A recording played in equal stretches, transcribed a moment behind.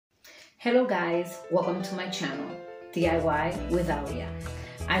Hello guys, welcome to my channel, DIY with Aurea.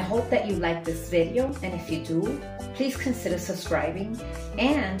 I hope that you like this video, and if you do, please consider subscribing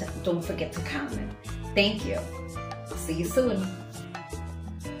and don't forget to comment. Thank you. I'll see you soon.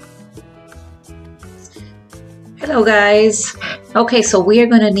 Hello guys. Okay, so we are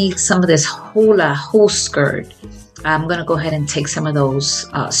going to need some of this hula hoop skirt. I'm going to go ahead and take some of those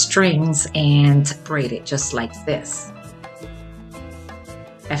strings and braid it just like this.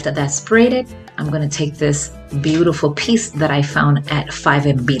 After that's braided, I'm going to take this beautiful piece that I found at 5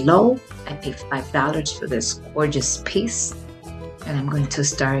 and Below. I paid $5 for this gorgeous piece, and I'm going to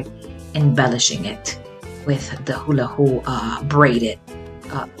start embellishing it with the hula hoop braided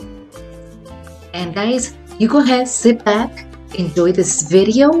up. And guys, you go ahead, sit back, enjoy this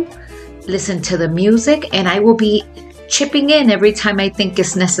video, listen to the music, and I will be chipping in every time I think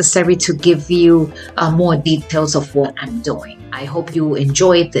it's necessary to give you more details of what I'm doing. I hope you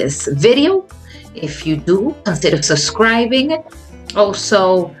enjoyed this video. If you do, consider subscribing.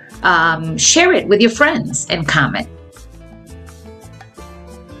 Also, share it with your friends and comment.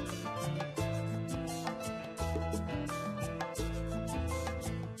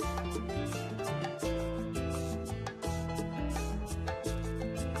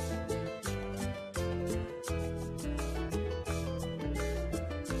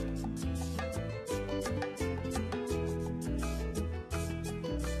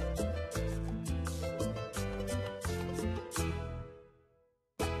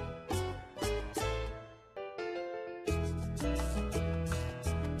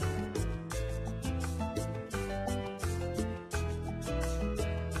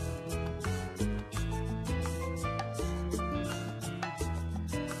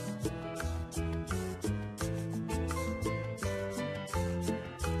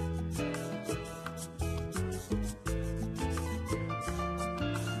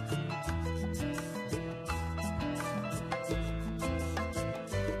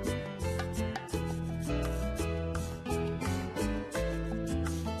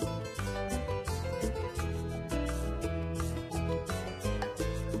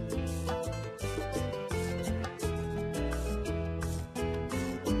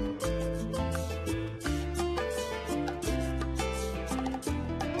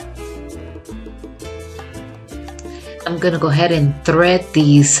 I'm going to go ahead and thread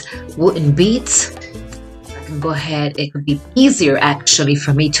these wooden beads. I can go ahead, it would be easier actually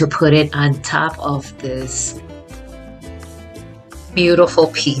for me to put it on top of this beautiful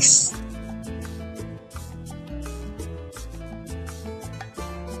piece.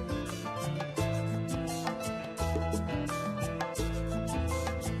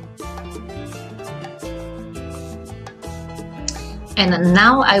 And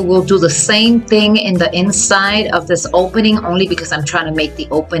now I will do the same thing in the inside of this opening, only because I'm trying to make the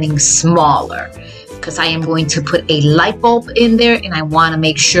opening smaller, because I am going to put a light bulb in there and I want to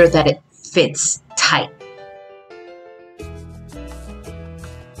make sure that it fits tight.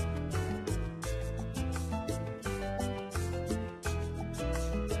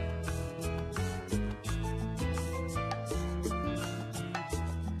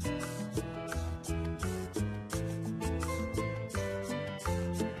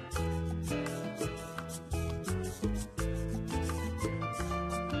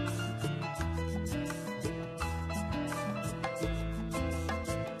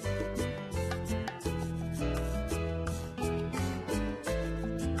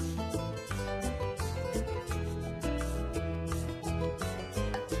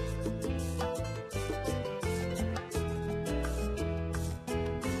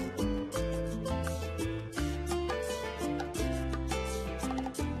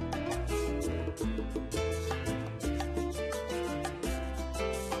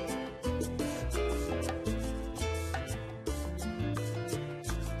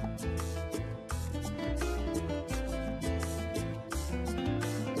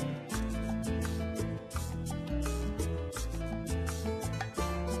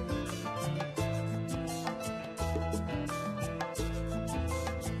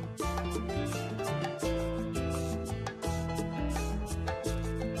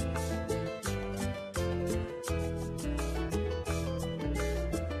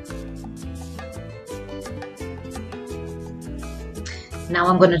 Now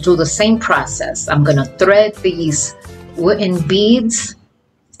I'm going to do the same process. I'm going to thread these wooden beads.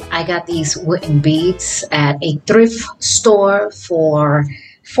 I got these wooden beads at a thrift store for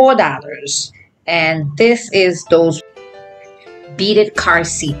 $4. And this is those beaded car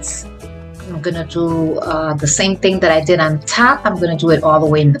seats. I'm going to do the same thing that I did on top. I'm going to do it all the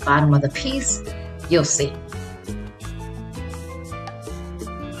way in the bottom of the piece. You'll see.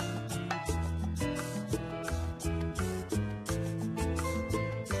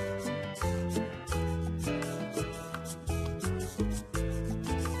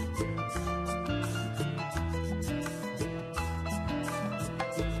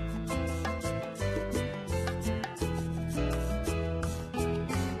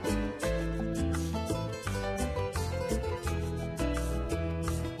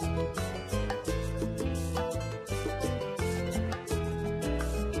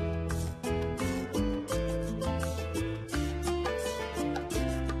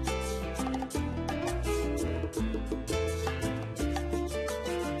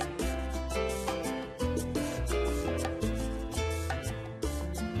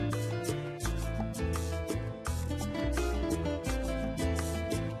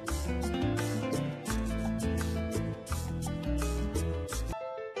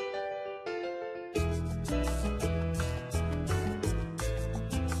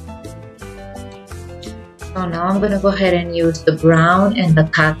 So now I'm going to go ahead and use the brown and the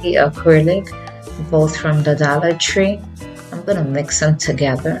khaki acrylic, both from the Dollar Tree. I'm going to mix them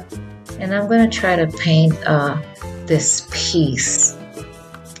together, and I'm going to try to paint this piece.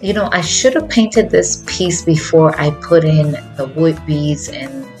 You know, I should have painted this piece before I put in the wood beads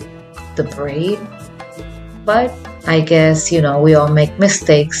and the braid, but I guess, you know, we all make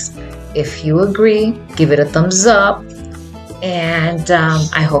mistakes. If you agree, give it a thumbs up, and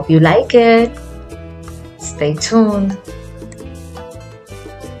I hope you like it. Stay tuned.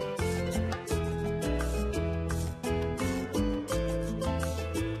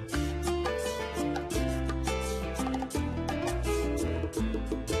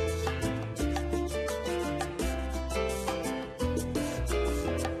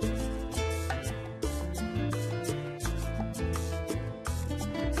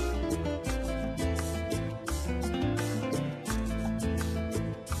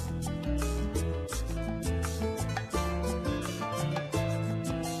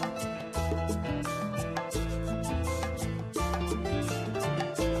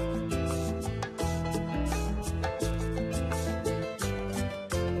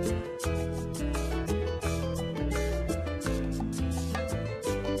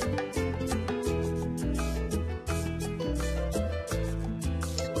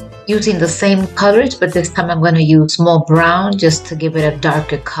 Using the same colors, but this time I'm going to use more brown just to give it a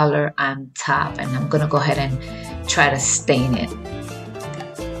darker color on top, and I'm going to go ahead and try to stain it.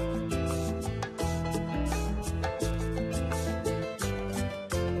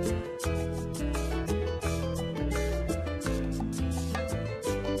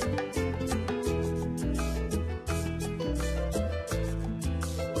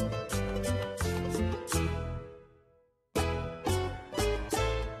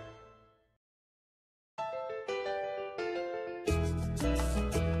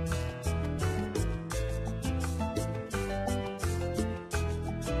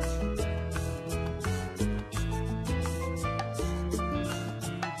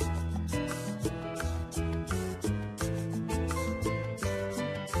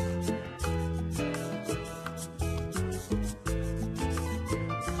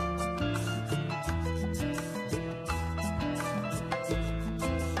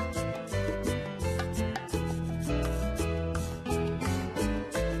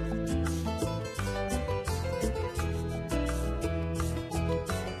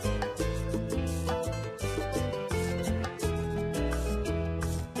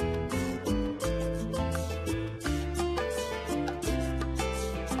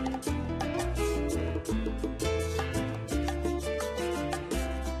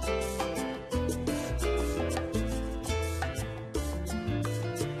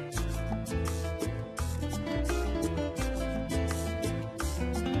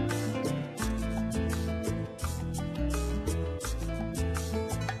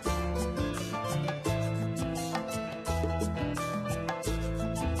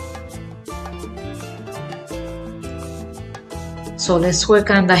 So let's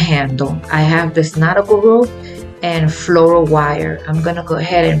work on the handle. I have this nautical rope and floral wire. I'm gonna go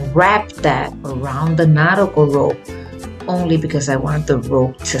ahead and wrap that around the nautical rope only because I want the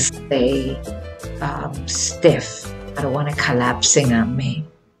rope to stay stiff. I don't want it collapsing on me.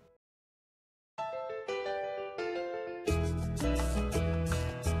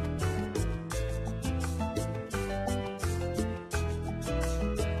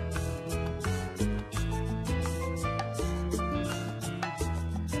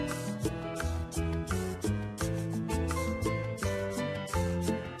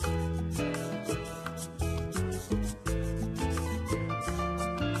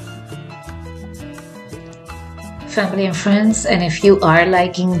 Family and friends, and if you are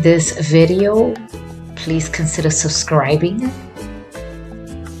liking this video, please consider subscribing.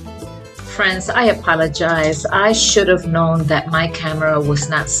 Friends, I apologize. I should have known that my camera was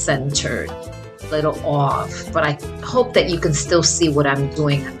not centered, a little off, but I hope that you can still see what I'm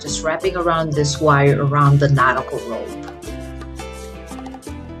doing. I'm just wrapping around this wire around the nautical rope.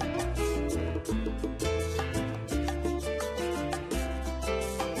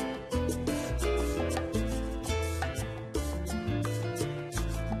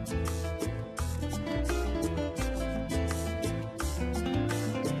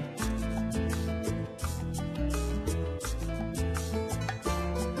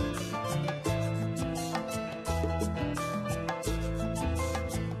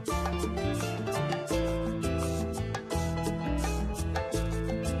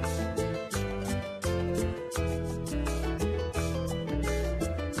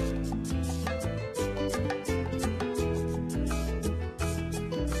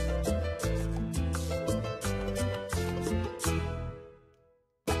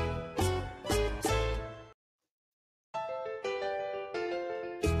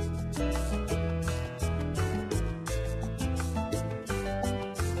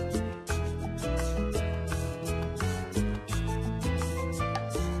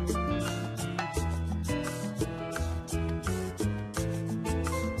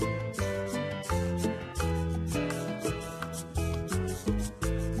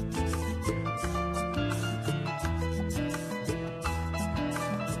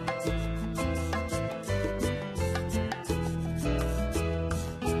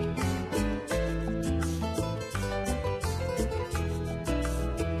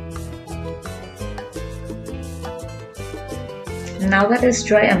 Now that it's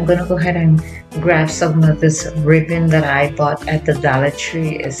dry, I'm gonna go ahead and grab some of this ribbon that I bought at the Dollar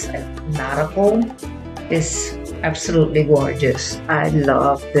Tree. It's nautical. It's absolutely gorgeous. I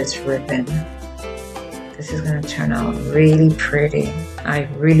love this ribbon. This is gonna turn out really pretty. I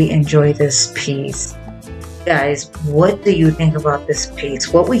really enjoy this piece. Guys, what do you think about this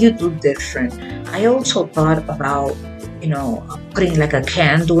piece? What would you do different? I also thought about, you know, putting like a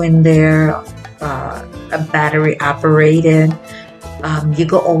candle in there, a battery operated. You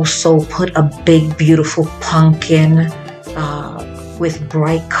could also put a big beautiful pumpkin with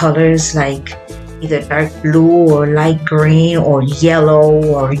bright colors like either dark blue or light green or yellow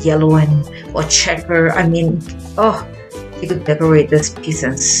and or checker. I mean, oh, you could decorate this piece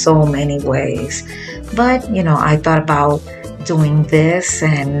in so many ways. But you know, I thought about doing this,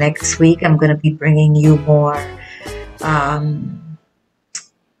 and next week I'm gonna be bringing you more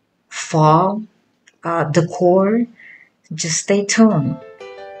fall decor. Just stay tuned.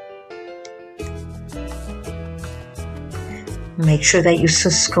 Make sure that you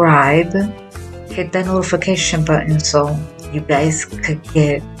subscribe, hit the notification button so you guys could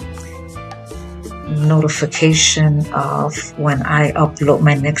get notification of when I upload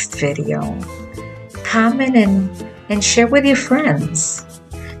my next video. Comment and share with your friends.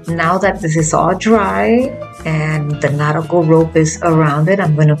 Now that this is all dry and the nautical rope is around it,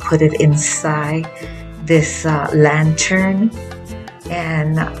 I'm going to put it inside this lantern.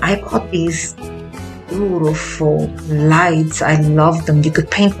 And I bought these beautiful lights. I love them. You could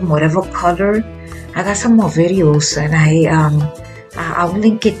paint them whatever color. I got some more videos, and I'll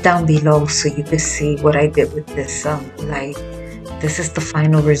link it down below so you can see what I did with this light. This is the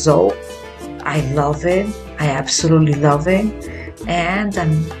final result. I love it. I absolutely love it. And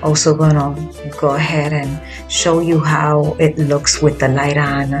I'm also gonna go ahead and show you how it looks with the light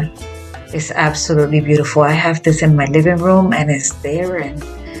on. It's absolutely beautiful. I have this in my living room, and it's there, and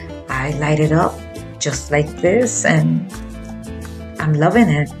I light it up just like this, and I'm loving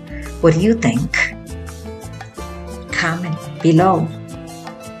it. What do you think? Comment below.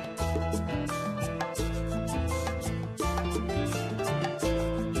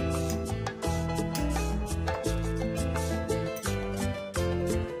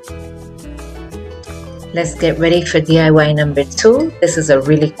 Let's get ready for DIY number 2. This is a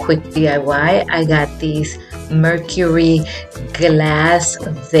really quick DIY. I got these mercury glass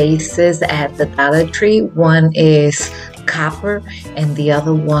vases at the Dollar Tree. One is copper and the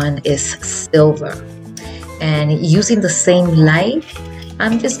other one is silver. And using the same light,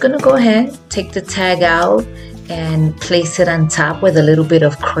 I'm just gonna go ahead, take the tag out and place it on top with a little bit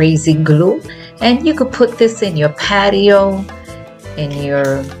of crazy glue. And you could put this in your patio, in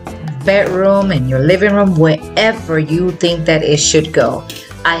your bedroom, in your living room, wherever you think that it should go.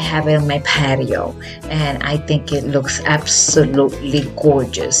 I have it in my patio, and I think it looks absolutely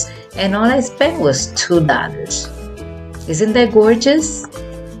gorgeous. And all I spent was $2. Isn't that gorgeous?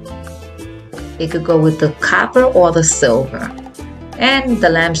 It could go with the copper or the silver. And the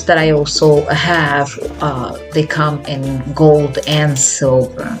lamps that I also have, they come in gold and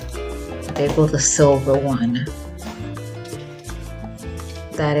silver. There go the silver one.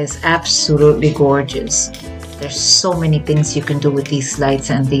 That is absolutely gorgeous. There's so many things you can do with these lights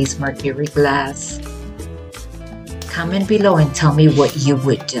and these mercury glass. Comment below and tell me what you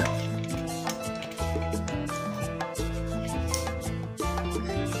would do.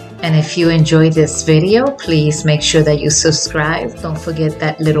 And if you enjoyed this video, please make sure that you subscribe. Don't forget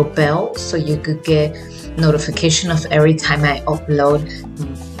that little bell so you could get notification of every time I upload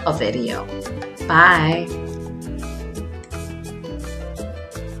a video. Bye.